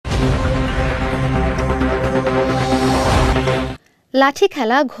লাঠি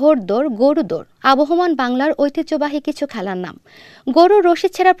খেলা, ঘোড়দৌড়, গরুদৌড় আবহমান বাংলার ঐতিহ্যবাহী কিছু খেলার নাম। গরুর রশি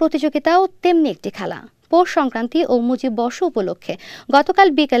ছেঁড়া প্রতিযোগিতাও তেমনি একটি খেলা। পৌষ সংক্রান্তি ও মুজিব বর্ষ উপলক্ষে গতকাল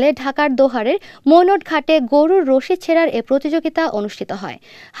বিকেলে ঢাকার দোহারের মৈনট ঘাটে গরুর রশি ছেঁড়ার এ প্রতিযোগিতা অনুষ্ঠিত হয়।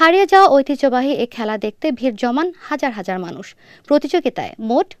 হারিয়ে যাওয়া ঐতিহ্যবাহী এ খেলা দেখতে ভিড় জমান হাজার হাজার মানুষ। প্রতিযোগিতায়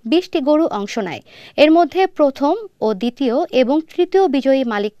মোট ২০টি গরু অংশ নেয়। এর মধ্যে প্রথম ও দ্বিতীয় এবং তৃতীয় বিজয়ী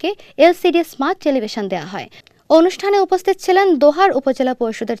মালিককে এলসিডি স্মার্ট টেলিভিশন দেওয়া হয়। অনুষ্ঠানে উপস্থিত ছিলেন দোহার উপজেলা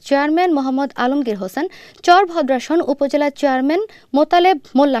পরিষদের চেয়ারম্যান মোহাম্মদ আলমগীর হোসেন, চরভদ উপজেলা চেয়ারম্যান মোতালেব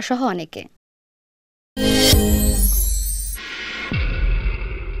মোল্লা সহ অনেকে।